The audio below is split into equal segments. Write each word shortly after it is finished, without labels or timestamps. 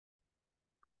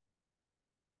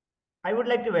I would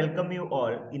like to welcome you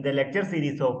all in the lecture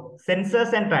series of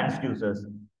Sensors and Transducers.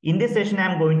 In this session,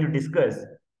 I am going to discuss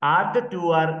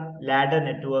R2R ladder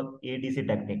network ADC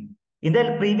technique. In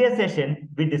the previous session,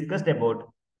 we discussed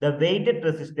about the weighted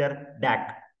resistor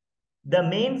DAC. The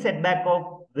main setback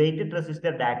of weighted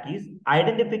resistor DAC is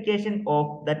identification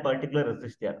of that particular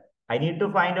resistor. I need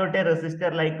to find out a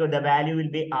resistor like the value will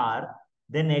be R.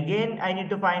 Then again, I need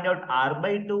to find out R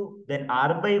by 2, then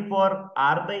R by 4,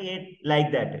 R by 8,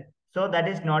 like that. So that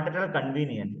is not at all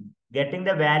convenient. Getting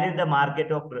the value in the market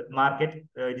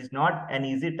it is not an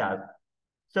easy task.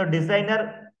 So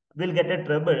designer will get a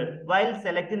trouble while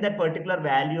selecting that particular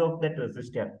value of that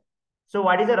resistor. So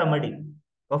what is the remedy?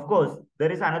 Of course,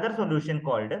 there is another solution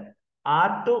called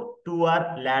R to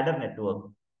 2R ladder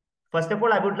network. First of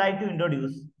all, I would like to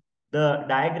introduce the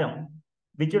diagram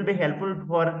which will be helpful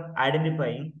for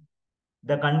identifying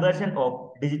the conversion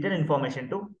of digital information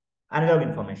to analog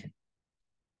information.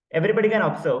 Everybody can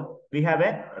observe we have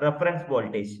a reference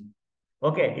voltage.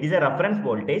 Okay, it is a reference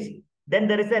voltage. Then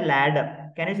there is a ladder.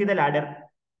 Can you see the ladder?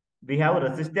 We have a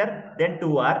resistor, then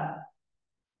 2R.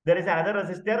 There is another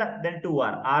resistor, then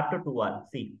 2R, R to 2R.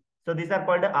 See. So these are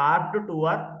called R to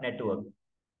 2R network.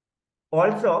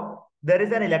 Also, there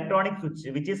is an electronic switch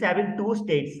which is having two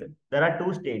states. There are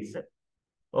two states.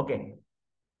 Okay.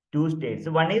 Two states.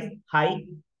 One is high,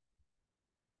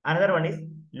 another one is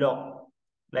low.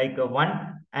 Like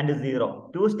 1 and 0.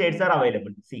 Two states are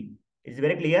available. See, it's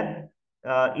very clear.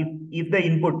 If the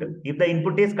input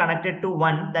is connected to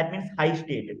 1, that means high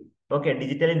state. Okay,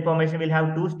 digital information will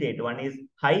have two states. One is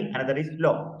high, another is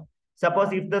low.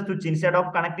 Suppose if the switch, instead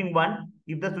of connecting 1,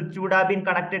 if the switch would have been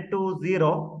connected to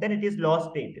 0, then it is low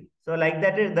state. So like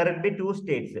that, there will be two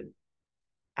states.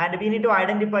 And we need to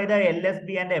identify the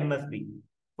LSB and MSB.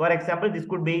 For example, this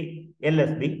could be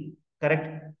LSB,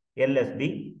 correct?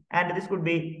 LSB, and this could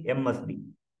be MSB.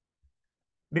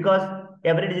 Because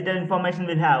every digital information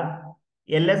will have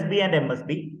LSB and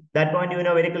MSB. That point you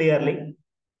know very clearly.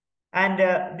 And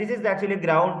this is actually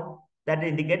ground that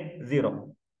indicate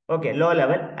 0. Okay, low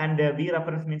level, and V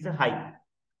reference means high.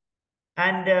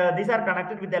 And these are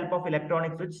connected with the help of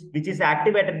electronic switch, which is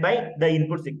activated by the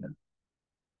input signal.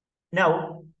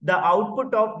 Now, the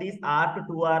output of this R to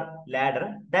 2R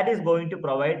ladder, that is going to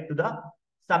provide to the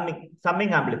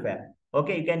summing amplifier.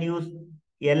 Okay, you can use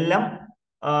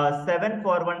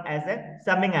LM741 as a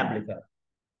summing amplifier.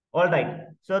 All right.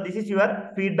 So this is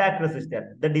your feedback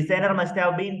resistor. The designer must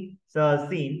have been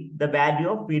seen the value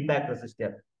of feedback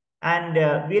resistor. And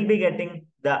we'll be getting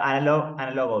the analog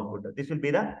output. This will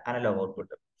be the analog output.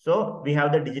 So we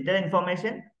have the digital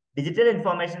information. Digital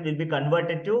information will be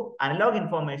converted to analog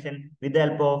information with the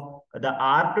help of the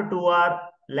R to 2R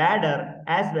ladder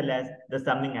as well as the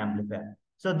summing amplifier.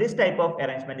 So this type of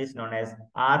arrangement is known as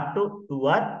R to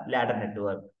 2R ladder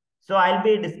network. So I'll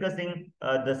be discussing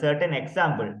the certain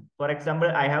example. For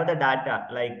example, I have the data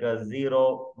like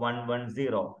 0, 1, 1,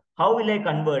 0. How will I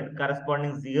convert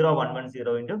corresponding 0, 1, 1,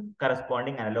 0 into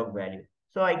corresponding analog value?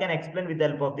 So I can explain with the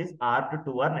help of this R to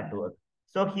 2R network.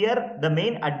 So here the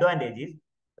main advantage is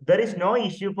there is no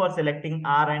issue for selecting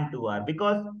R and 2R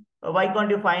because why can't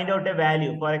you find out a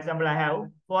value? For example, I have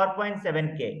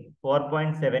 4.7K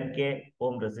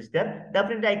ohm resistor.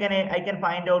 Definitely, I can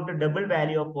find out the double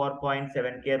value of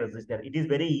 4.7K resistor. It is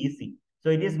very easy. So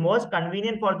it is most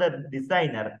convenient for the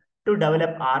designer to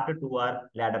develop R to 2R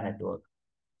ladder network.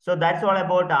 So that's all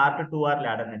about R to 2R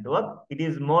ladder network. It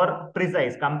is more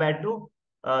precise compared to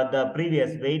the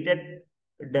previous weighted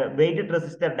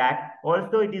resistor DAC.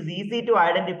 Also, it is easy to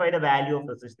identify the value of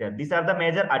resistor. These are the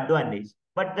major advantage.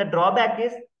 But the drawback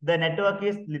is the network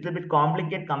is little bit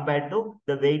complicated compared to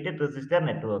the weighted resistor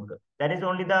network. That is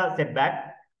only the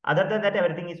setback. Other than that,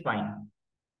 everything is fine.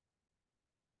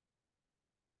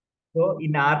 So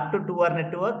in R to 2R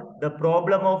network, the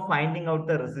problem of finding out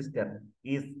the resistor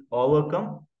is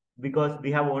overcome because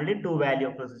we have only two value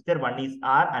of resistor. One is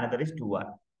R, another is 2R.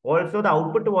 Also, the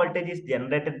output voltage is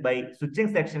generated by switching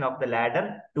section of the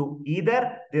ladder to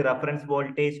either the reference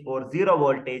voltage or 0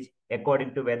 voltage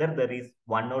according to whether there is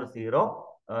 1 or 0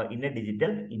 in a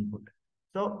digital input.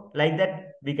 So like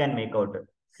that, we can make out.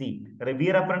 See,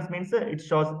 V reference means it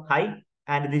shows high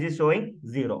and this is showing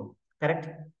 0. Correct?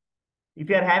 If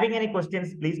you are having any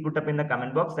questions, please put up in the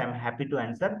comment box. I'm happy to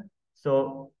answer.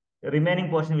 So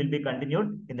remaining portion will be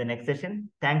continued in the next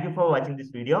session. Thank you for watching this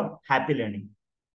video. Happy learning.